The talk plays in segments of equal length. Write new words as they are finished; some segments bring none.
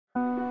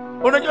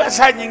Unajua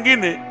saa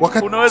nyingine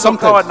unaweza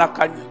ukawa na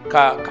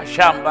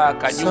kashamba,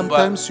 kanyumba.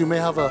 Sometimes you may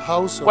have a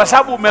house. Kwa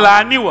sababu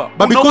umelaaniwa,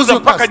 unauza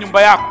mpaka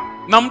nyumba yako.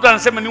 Na mtu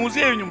anasema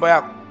niuzie hiyo nyumba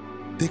yako.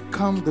 They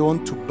come, they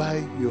want to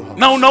buy your house.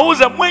 Na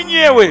unauza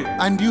mwenyewe.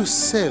 And you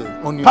sell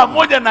on your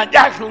pamoja na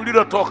jasho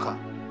ulilotoka.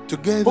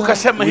 Together.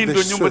 Ukasema hii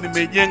ndio nyumba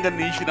nimejenga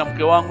niishi na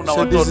mke wangu na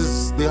watoto. So this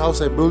is the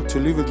house I built to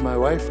live with my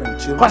wife and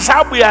children. Kwa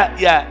sababu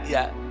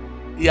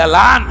ya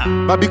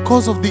laana. But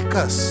because of the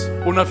curse,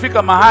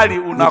 unafika mahali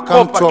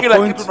unakopa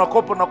kila kitu,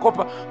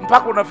 unakopa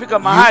mpaka unafika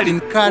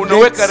mahali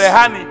unaweka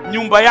rehani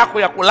nyumba yako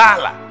ya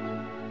kulala.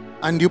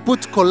 And you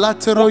put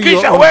collateral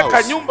your own house.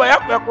 Ukishaweka nyumba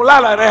yako ya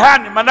kulala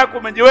rehani, maana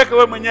umejiweka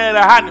wewe mwenyewe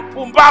rehani.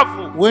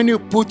 Pumbavu. When you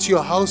put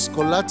your house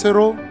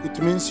collateral, it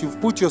means you've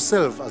put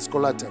yourself as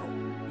collateral.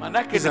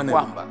 Manake ni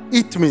kwamba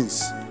it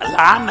means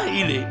laana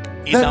ile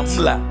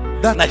inamla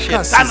na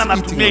shetani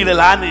anatumia ile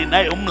laana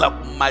inayomla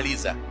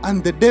kummaliza.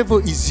 And the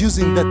devil is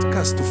using that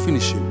curse to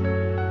finish him.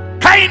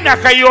 Kain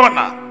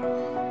akaiona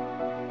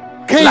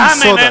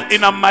laana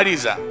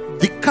inammaliza.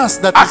 The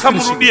curse that is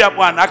finishing. Akamrudia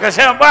Bwana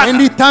akasema, Bwana,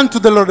 and he turned to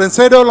the Lord and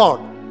said, "Oh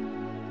Lord,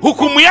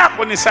 hukumu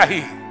yako ni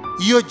sahihi.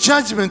 Your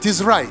judgment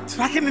is right.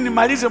 Lakini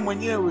nimalize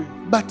mwenyewe.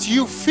 But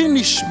you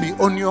finish me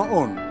on your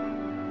own."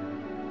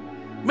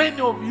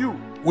 Many of you,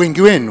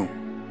 wengi wenu,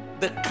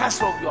 the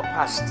curse of your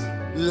past,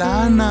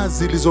 laana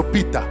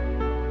zilizopita,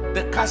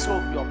 the curse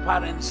of your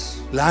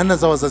parents, laana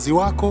za wazazi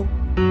wako,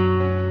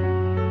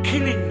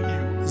 killing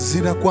you,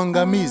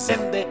 zinakuangamiza.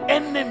 And the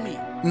enemy,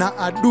 na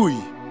adui,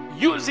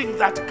 using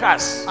that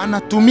curse,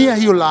 anatumia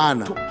hiyo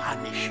laana to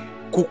punish you,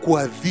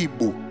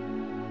 kukuadhibu.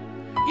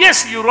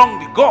 Yes, you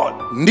wronged God.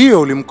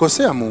 Ndio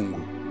ulimkosea Mungu.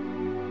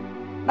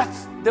 But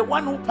the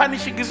one who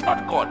punishing is not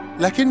God.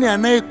 Lakini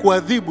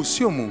anayekuadhibu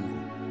sio Mungu.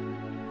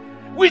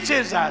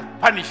 Witches are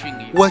punishing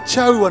you.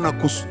 Wachawi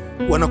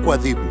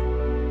wanakuadhibu.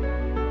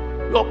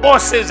 Your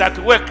bosses at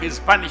work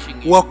is punishing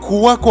you.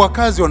 Wakuu wako wa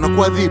kazi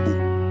wanakuadhibu.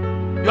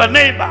 Your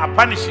neighbor are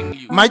punishing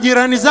you.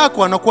 Majirani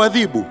zako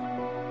wanakuadhibu.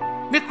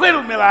 Ni kweli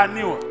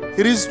umelaaniwa.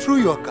 It is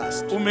true you are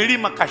cursed.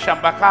 Umelima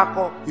kashamba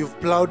kako. You've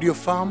plowed your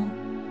farm.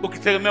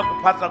 Ukitegemea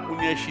kupata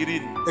gunia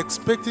 20.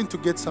 Expecting to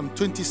get some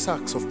 20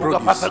 sacks of produce.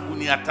 Ukapata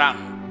gunia 5.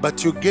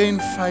 But you gain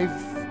 5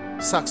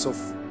 sacks of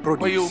produce.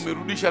 Kwa hiyo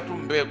umerudisha tu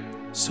mbegu.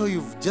 So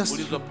you've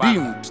just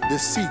redeemed the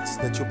seeds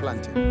that you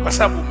planted. Kwa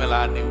sababu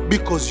umelaaniwa.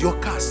 Because you're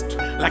cursed.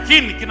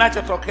 Lakini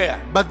kinachotokea,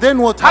 but then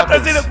what happens?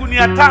 Hata zile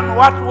gunia 5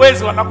 watu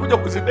wezi wanakuja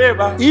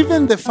kuzibeba.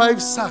 Even the 5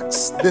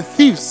 sacks, the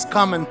thieves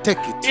come and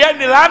take it.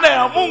 Yaani laana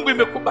ya Mungu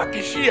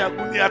imekubakishia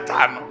gunia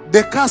 5.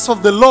 The curse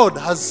of the Lord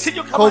has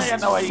caused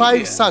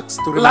 5 sacks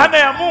to remain. Laana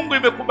ya Mungu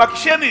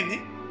imekubakishia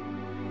nini?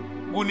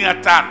 Gunia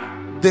 5.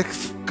 The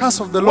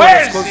curse of the Lord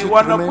has caused you to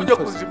remain. Wanakuja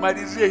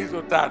kuzimalizia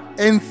hizo 5.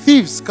 And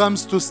thieves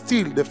comes to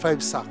steal the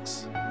 5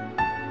 sacks.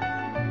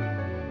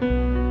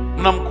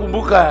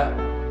 Mnamkumbuka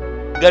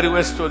Gary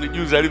Weston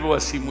juzi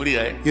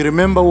alivyowasimulia You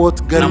remember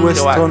what Gary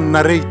Weston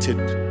narrated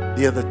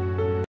the other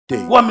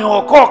day?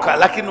 Wameokoka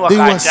lakini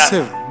wakaachana. They were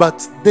saved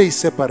but they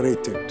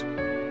separated.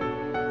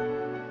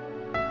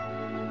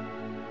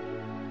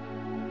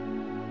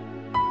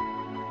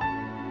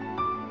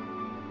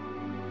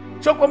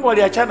 Sio kwamba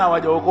waliachana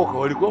hawajaokoka,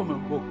 walikuwa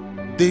wameokoka.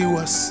 They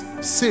were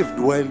saved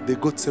while they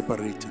got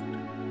separated.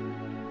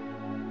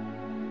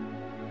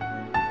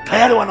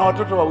 Tayari wana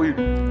watoto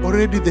wawili.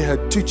 Already they had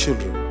 2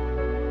 children.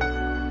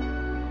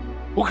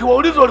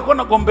 Ukiwauliza walikuwa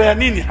nagombea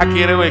nini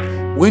hakieleweki.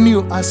 When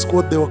you ask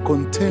what they were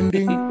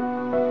contending,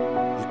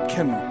 you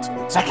cannot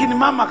explain. Lakini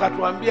mama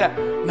akatuambia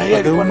na yeye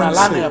alikuwa na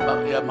laana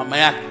ya mama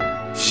yake.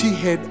 She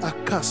had a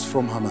curse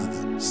from her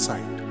mother's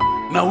side.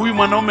 Na huyu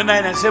mwanaume naye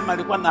anasema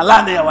alikuwa na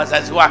laana ya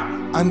wazazi wake.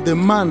 And the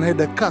man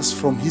had a curse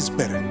from his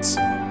parents.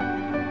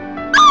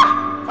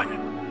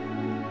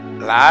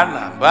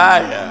 Laana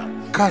mbaya.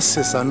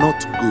 Curses are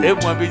not good.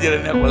 Hebu mwambie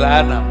jirani yako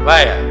laana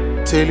mbaya.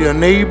 Tell your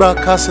neighbor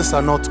curses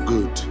are not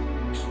good.